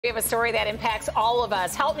We have a story that impacts all of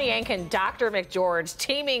us. Help Me Inc. and Dr. McGeorge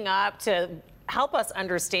teaming up to help us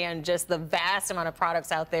understand just the vast amount of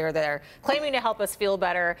products out there that are claiming to help us feel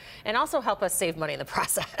better and also help us save money in the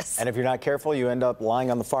process. And if you're not careful, you end up lying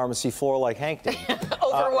on the pharmacy floor like Hank did.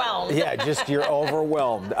 Overwhelmed. Yeah, just you're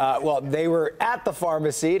overwhelmed. Well, they were at the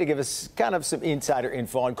pharmacy to give us kind of some insider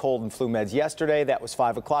info on cold and flu meds yesterday. That was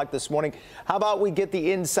 5 o'clock this morning. How about we get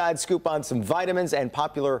the inside scoop on some vitamins and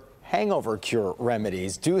popular hangover cure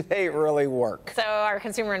remedies? Do they really work? So our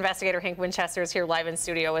consumer investigator Hank Winchester is here live in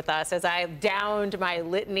studio with us. As I downed my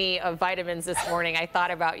litany of vitamins this morning, I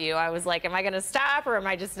thought about you. I was like, am I going to stop or am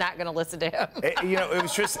I just not going to listen to him?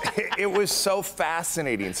 It was so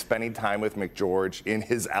fascinating spending time with McGeorge in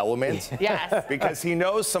his element. Yes. Because he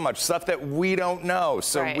knows so much stuff that we don't know.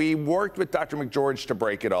 So Right. We worked with Dr. McGeorge to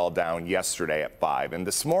break it all down yesterday at 5. And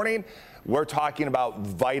this morning, we're talking about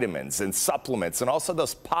vitamins and supplements and also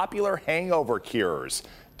those popular hangover cures.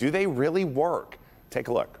 Do they really work? Take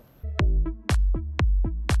a look.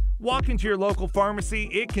 Walk into your local pharmacy,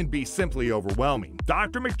 it can be simply overwhelming.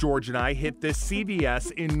 Dr. McGeorge and I hit this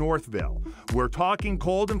CVS in Northville. We're talking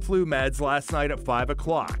cold and flu meds last night at 5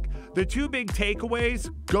 o'clock. The two big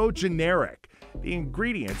takeaways: go generic. The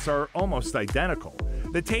ingredients are almost identical.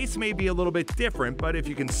 The taste may be a little bit different, but if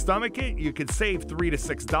you can stomach it, you could save $3 to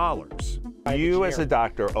 $6. You as a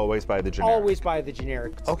doctor always buy the generic? Always buy the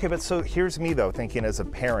generic. Okay, but so here's me though, thinking as a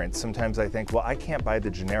parent, sometimes I think, well, I can't buy the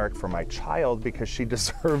generic for my child because she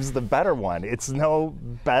deserves the better one. It's no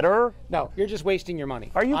better? No, you're just wasting your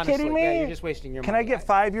money. Are you Honestly, kidding me? Yeah, you're just wasting your Can money. I get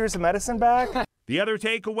 5 years of medicine back? The other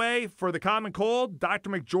takeaway for the common cold: Dr.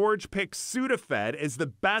 McGeorge picks Sudafed as the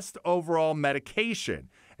best overall medication.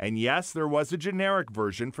 And yes, there was a generic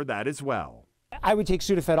version for that as well. I would take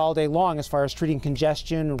Sudafed all day long as far as treating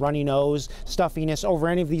congestion, runny nose, stuffiness over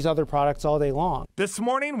any of these other products all day long. This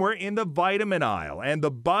morning, we're in the vitamin aisle, and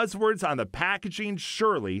the buzzwords on the packaging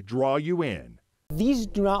surely draw you in. These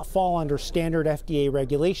do not fall under standard FDA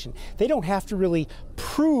regulation. They don't have to really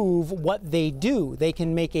prove what they do. They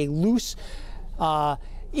can make a loose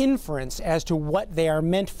inference as to what they are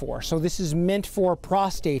meant for. So this is meant for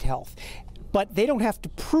prostate health. But they don't have to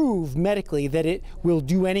prove medically that it will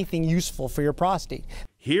do anything useful for your prostate.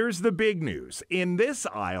 Here's the big news. In this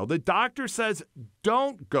aisle, the doctor says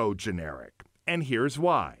don't go generic. And here's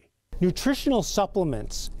why. Nutritional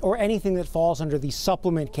supplements, or anything that falls under the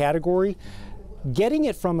supplement category, getting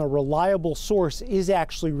it from a reliable source is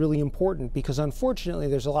actually really important, because unfortunately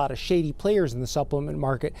there's a lot of shady players in the supplement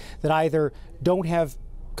market that either don't have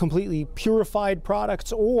completely purified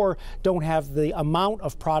products or don't have the amount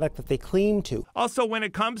of product that they claim to. Also, when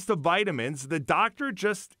it comes to vitamins, the doctor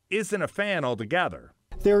just isn't a fan altogether.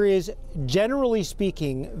 There is, generally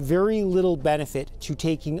speaking, very little benefit to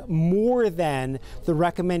taking more than the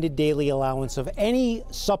recommended daily allowance of any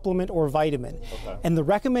supplement or vitamin. Okay. And the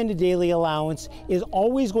recommended daily allowance is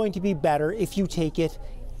always going to be better if you take it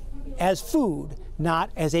as food, not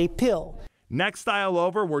as a pill. Next aisle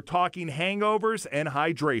over, we're talking hangovers and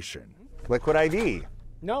hydration. Liquid IV.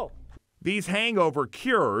 No. These hangover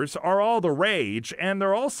cures are all the rage, and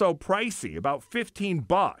they're also pricey, about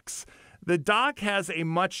 $15. The doc has a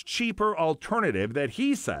much cheaper alternative that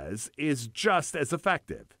he says is just as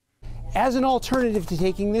effective. As an alternative to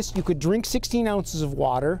taking this, you could drink 16 ounces of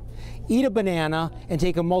water, eat a banana, and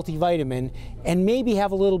take a multivitamin, and maybe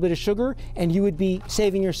have a little bit of sugar, and you would be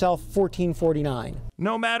saving yourself $14.49.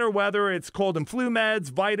 No matter whether it's cold and flu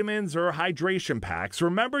meds, vitamins, or hydration packs,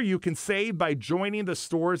 remember you can save by joining the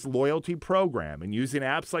store's loyalty program and using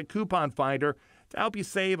apps like Coupon Finder to help you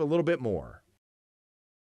save a little bit more.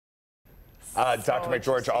 Dr.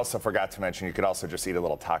 McGeorge also forgot to mention you could also just eat a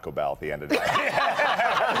little Taco Bell at the end of the day.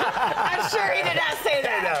 I'm sure he did not say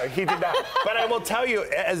that. No, he did not. But I will tell you,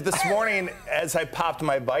 as this morning, as I popped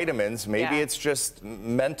my vitamins, maybe it's just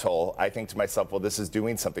mental. I think to myself, well, this is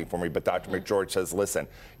doing something for me. But Dr. McGeorge says, listen,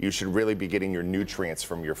 you should really be getting your nutrients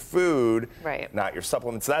from your food, not your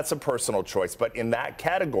supplements. That's a personal choice. But in that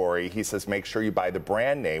category, he says, make sure you buy the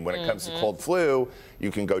brand name. When it comes to cold flu,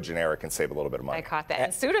 you can go generic and save a little bit of money. I caught that.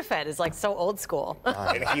 And Sudafed is like so old school.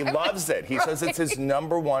 And he loves it. He says it's his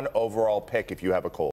 #1 overall pick if you have a cold.